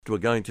We're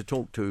going to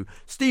talk to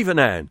Steve and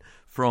Anne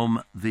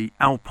from the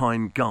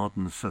Alpine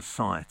Garden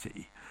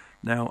Society.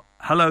 Now,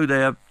 hello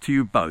there to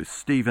you both,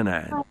 Steve and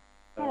Anne.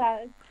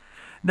 Hello.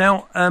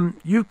 Now,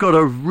 you've got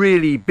a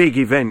really big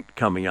event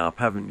coming up,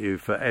 haven't you,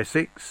 for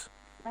Essex?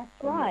 That's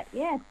right,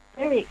 yes.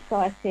 Very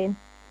exciting.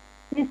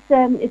 It's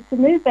a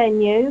new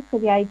venue for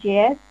the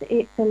AGS.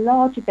 It's a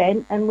large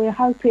event, and we're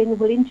hoping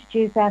we'll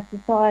introduce our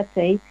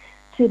society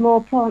to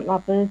more plant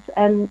lovers,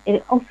 and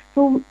it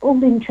offers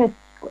all interest,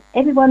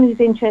 everyone who's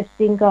interested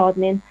in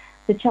gardening,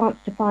 the chance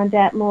to find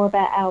out more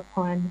about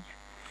alpines.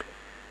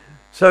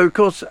 So, of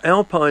course,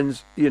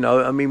 alpines, you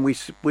know, I mean, we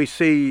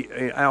see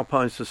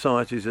alpine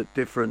societies at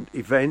different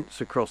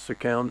events across the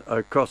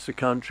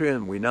country,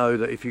 and we know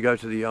that if you go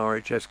to the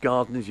RHS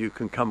gardens, you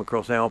can come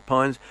across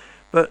alpines.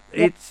 But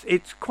Yep.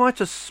 it's quite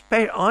a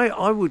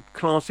I would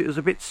class it as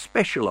a bit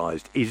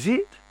specialised. Is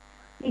it?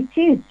 It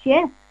is,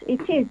 yes,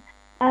 it is.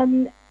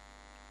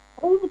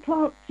 All the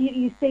plants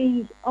you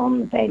see on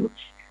the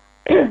bench,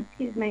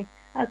 excuse me,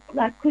 are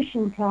like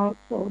cushion plants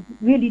or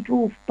really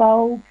dwarf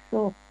bulbs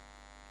or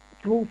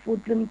dwarf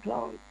woodland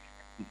plants.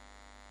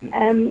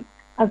 I'm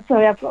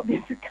sorry, I've got a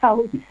bit of a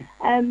cold.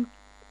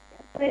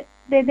 But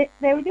they're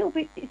a little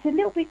bit. It's a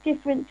little bit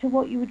different to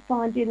what you would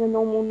find in a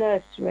normal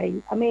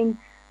nursery. I mean,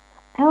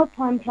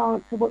 alpine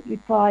plants are what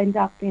you'd find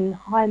up in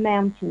high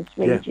mountains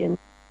regions,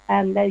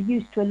 and they're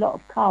used to a lot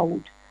of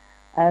cold.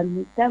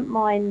 Don't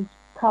mind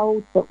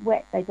cold, but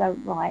wet they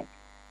don't like.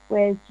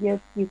 Whereas your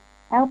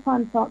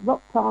alpine plant,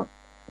 rock plants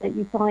that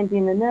you find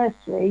in the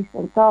nurseries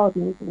and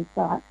gardens and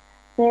such,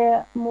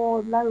 they're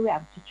more low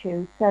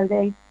altitude,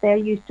 so they're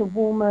used to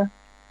warmer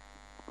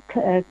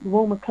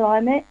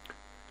climate.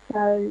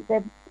 So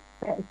they're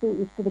better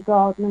suited for the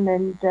garden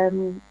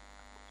and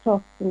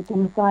troughs and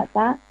things like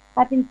that.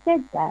 Having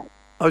said that,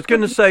 I was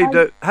going to say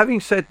that, having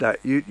said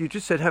that, you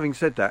just said having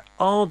said that,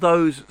 are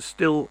those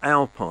still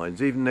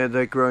alpines, even though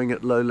they're growing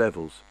at low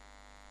levels?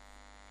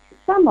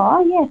 some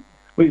are, yes.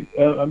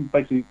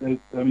 Basically,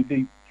 I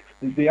mean,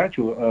 the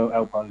actual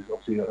alpine is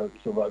obviously sort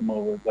of like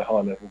more at the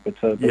high level, but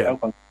the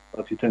alpine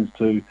actually tends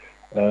to,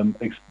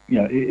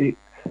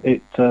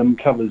 it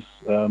covers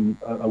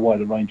a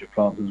wider range of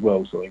plants as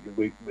well. So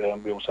we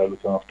also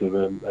look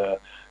after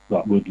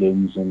like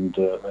woodlands and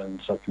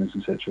succulents,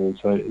 etc.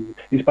 So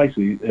it's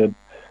basically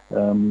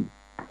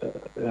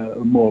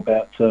more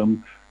about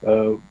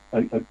a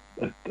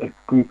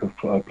group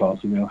of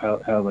plants, and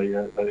how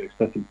they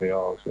aesthetically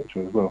are,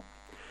 etc. as well.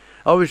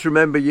 I always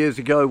remember years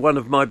ago, one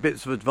of my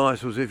bits of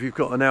advice was if you've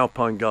got an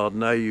alpine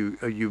garden,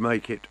 you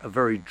make it a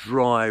very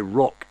dry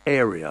rock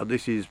area.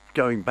 This is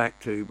going back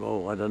to,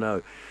 I don't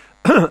know,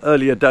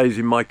 earlier days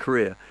in my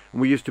career.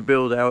 And we used to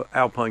build our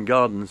alpine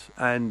gardens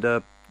and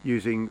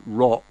using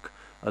rock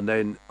and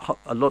then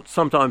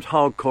sometimes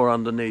hardcore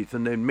underneath,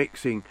 and then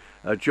mixing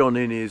John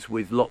Innes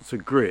with lots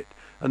of grit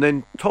and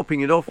then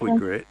topping it off with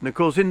grit. And of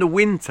course, in the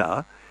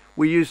winter,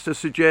 we used to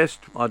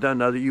suggest, I don't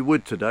know that you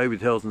would today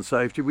with health and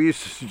safety, we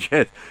used to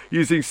suggest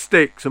using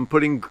sticks and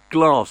putting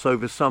glass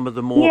over some of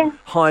the more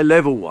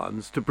high-level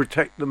ones to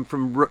protect them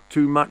from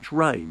too much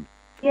rain.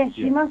 Yes,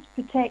 you must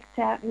protect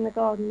out in the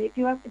garden. If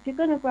you're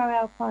going to grow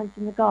alpines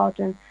in the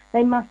garden,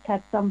 they must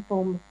have some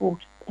form of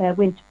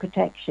winter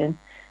protection.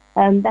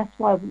 That's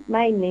why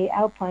mainly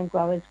alpine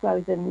growers grow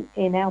them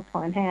in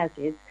alpine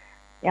houses,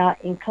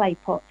 in clay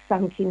pots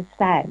sunk in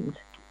sand.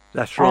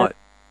 That's right.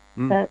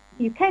 But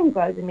you can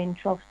grow them in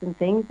troughs and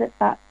things,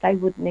 but they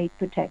would need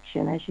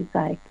protection, as you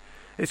say.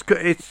 It's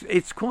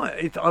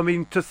quite. I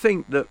mean, to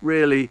think that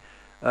really,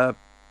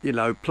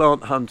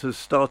 plant hunters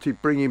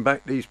started bringing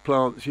back these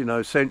plants,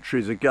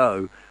 centuries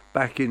ago,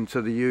 back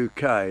into the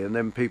UK, and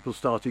then people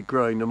started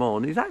growing them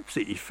on. It's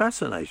absolutely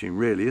fascinating,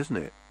 really, isn't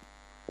it?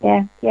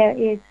 Yeah, it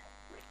is.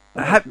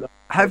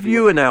 Have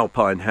you an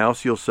alpine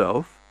house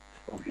yourself?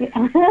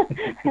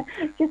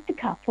 Just a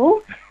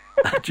couple.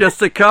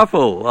 Just a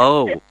couple.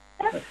 Oh.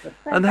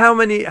 And how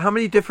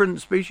many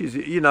different species?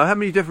 How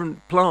many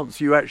different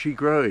plants are you actually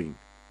growing?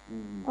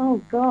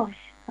 Oh gosh.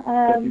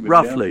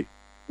 Roughly.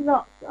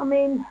 Lots. I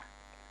mean,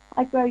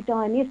 I grow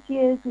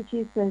Dionysias, which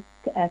is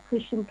a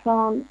cushion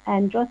plant,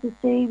 and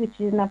Drossaceae, which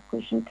is another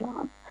cushion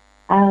plant.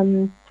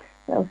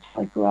 What else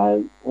do I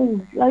grow?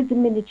 Loads of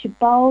miniature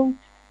bulbs.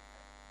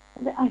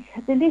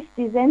 The list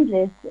is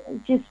endless.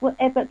 Just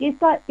whatever.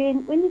 It's like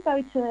when you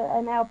go to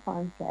an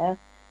alpine fair,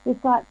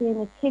 it's like being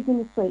a kid in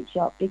a sweet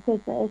shop, because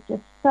there's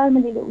just so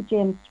many little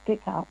gems to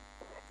pick up.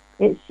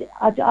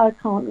 I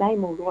can't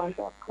name all the ones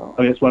I've got.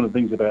 I mean, it's one of the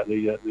things about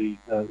the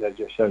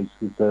AGS shows,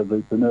 is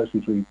the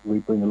nurseries we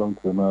bring along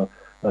to them are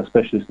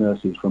specialist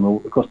nurseries from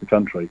all across the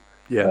country.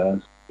 Yeah.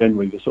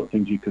 Generally, the sort of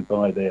things you could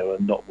buy there are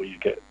not what you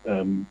get,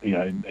 in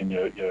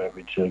your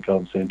average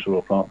garden centre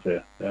or plant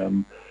fair.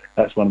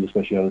 That's one of the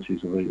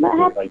specialities of the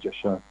AGS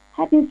show.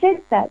 Having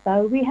said that,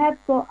 though, we have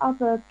got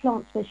other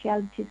plant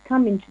specialities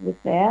coming to the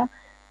fair,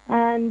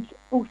 and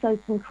also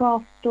some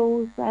craft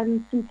stalls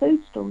and some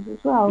food stalls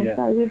as well. Yeah.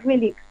 So we've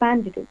really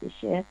expanded it this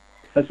year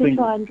to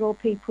try and draw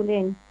people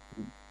in.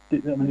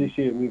 This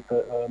year we've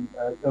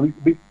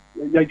the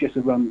AGS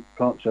have run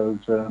plant shows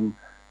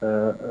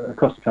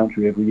across the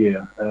country every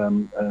year,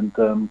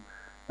 the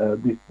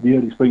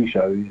early spring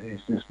show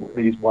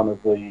is one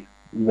of the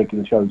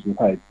regular shows we've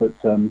had. But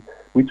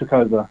we took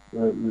over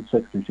the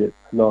secretaryship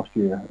last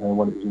year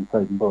while it was in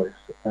Clayton Boyce,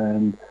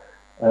 and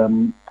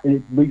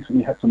it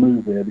recently had to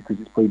move there because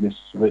its previous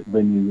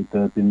venue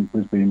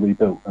was being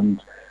rebuilt.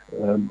 And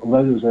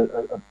although there was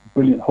a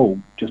brilliant hall,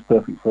 just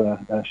perfect for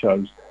our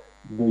shows,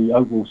 the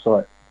overall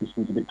site just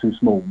was a bit too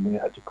small, and we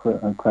had to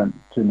cramp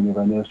too many of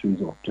our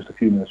nurseries, or just a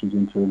few nurseries,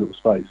 into a little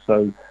space.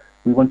 So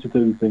we wanted to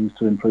do things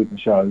to improve the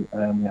show,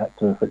 and we had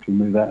to effectively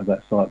move out of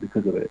that site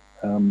because of it.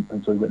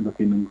 And so we went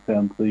looking and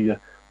found the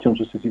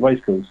Chelmsford City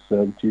Racecourse,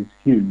 which is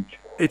huge.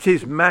 It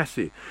is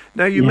massive.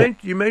 Now, you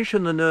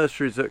mentioned the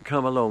nurseries that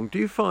come along. Do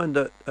you find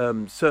that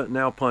certain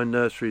alpine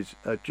nurseries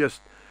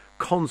just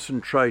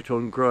concentrate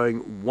on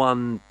growing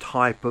one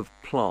type of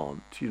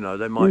plant? You know,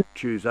 they might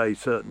choose a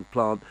certain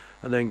plant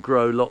and then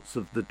grow lots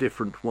of the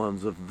different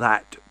ones of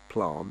that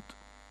plant.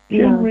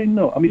 Generally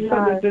not. I mean,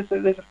 so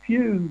there's a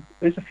few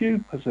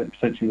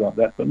potentially like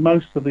that, but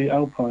most of the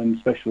alpine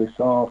specialists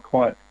are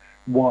quite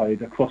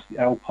wide across the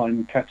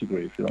alpine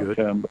category, if you like.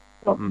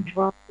 Lots of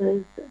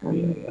brothers.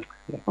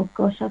 Oh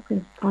gosh, I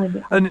couldn't find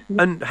it.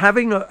 And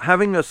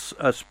having a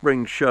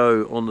spring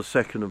show on the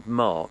 2nd of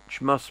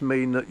March must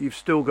mean that you've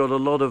still got a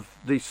lot of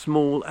these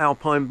small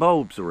alpine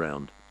bulbs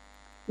around.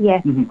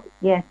 Yes,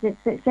 yes,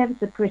 it's ever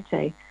so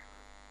pretty.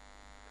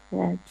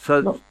 Yeah,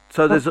 so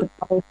there's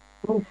all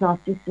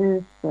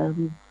narcissus,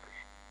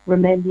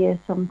 Romelia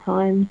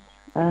sometimes.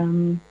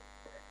 The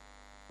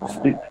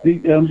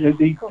thing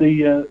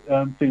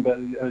about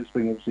the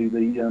spring, obviously,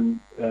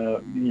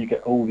 you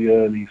get all the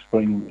early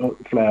spring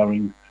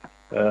flowering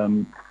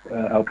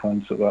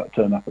alpines sort of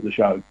turn up at the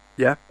show.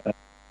 Yeah.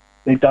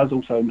 It does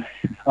also,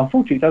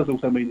 unfortunately, it does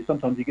also mean that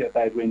sometimes you get a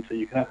bad winter.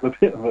 You can have a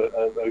bit of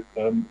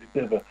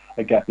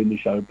a gap in the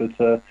show,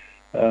 but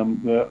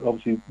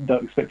obviously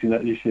not expecting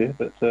that this year.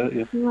 But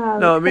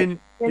no, I mean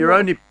your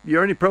only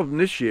problem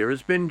this year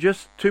has been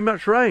just too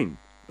much rain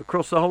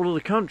across the whole of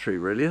the country,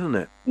 really, isn't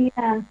it?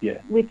 Yeah.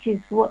 Which is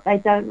what they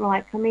don't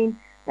like. I mean,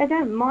 they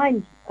don't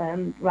mind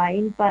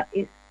rain, but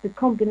it's the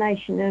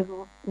combination of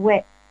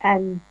wet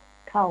and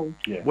cold.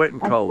 Yeah. Wet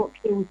and cold. That's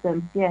what kills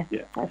them. Yeah.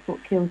 That's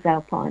what kills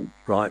alpine.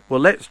 Right.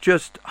 Well, let's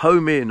just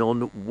home in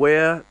on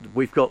where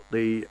we've got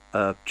the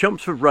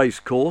Chelmsford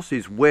Racecourse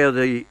is where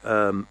the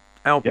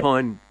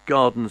Alpine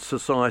Garden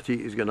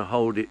Society is going to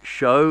hold its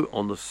show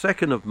on the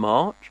 2nd of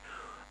March.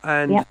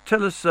 And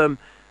tell us,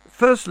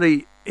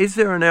 firstly, is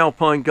there an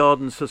Alpine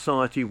Garden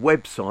Society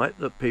website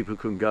that people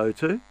can go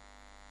to?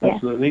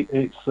 Absolutely.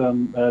 It's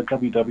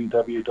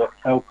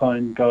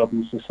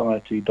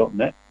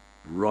www.alpinegarden.society.net.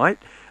 Right.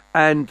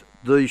 And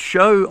the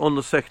show on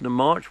the 2nd of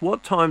March,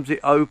 what time's it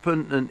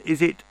open, and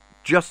is it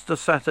just a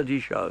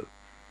Saturday show?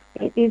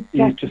 It is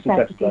just a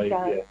Saturday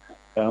show.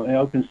 It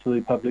opens to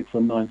the public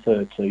from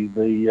 9:30.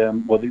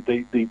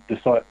 The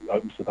site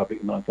opens to the public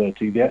at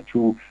 9:30. The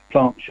actual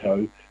plant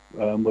show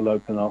will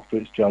open after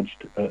it's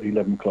judged at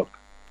 11 o'clock.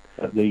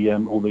 All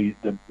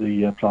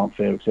the plant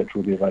fair, etc.,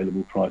 will be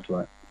available prior to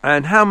that.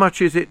 And how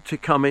much is it to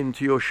come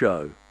into your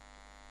show?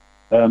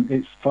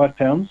 It's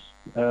 £5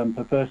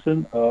 per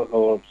person,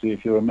 or obviously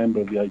if you're a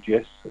member of the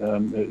AGS,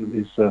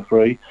 it's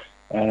free.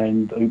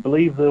 And I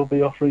believe they'll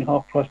be offering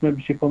half-price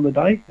membership on the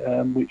day,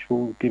 which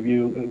will give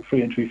you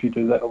free entry if you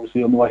do that,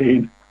 obviously, on the way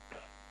in.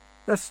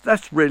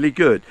 That's really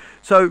good.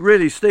 So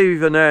really,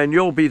 Steve and Anne,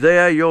 you'll be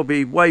there. You'll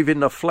be waving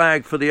the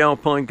flag for the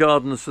Alpine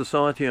Garden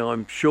Society,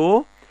 I'm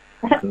sure.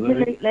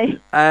 Absolutely.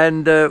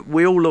 And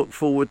we all look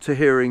forward to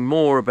hearing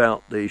more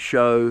about the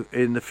show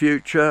in the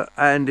future.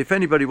 And if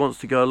anybody wants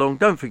to go along,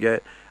 don't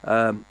forget,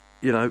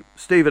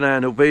 Steve and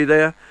Anne will be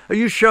there. Are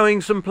you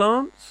showing some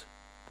plants?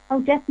 Oh,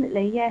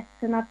 definitely, yes.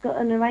 And I've got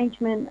an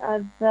arrangement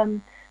of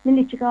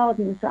miniature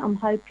gardens that I'm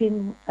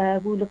hoping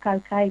will look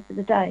okay for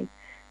the day.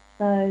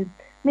 So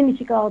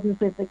miniature gardens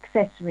with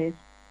accessories,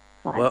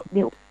 like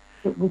little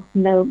with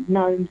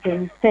gnomes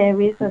and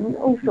fairies and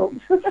all sorts.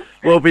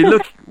 We'll be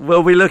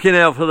looking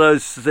out for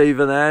those, Steve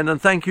and Anne,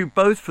 and thank you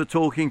both for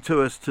talking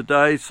to us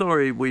today.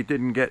 Sorry we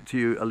didn't get to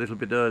you a little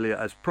bit earlier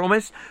as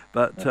promised,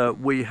 but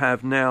we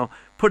have now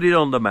put it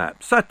on the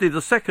map. Saturday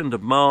the 2nd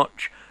of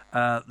March,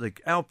 the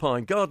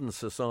Alpine Garden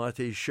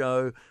Society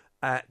show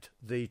at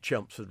the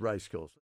Chelmsford Racecourse.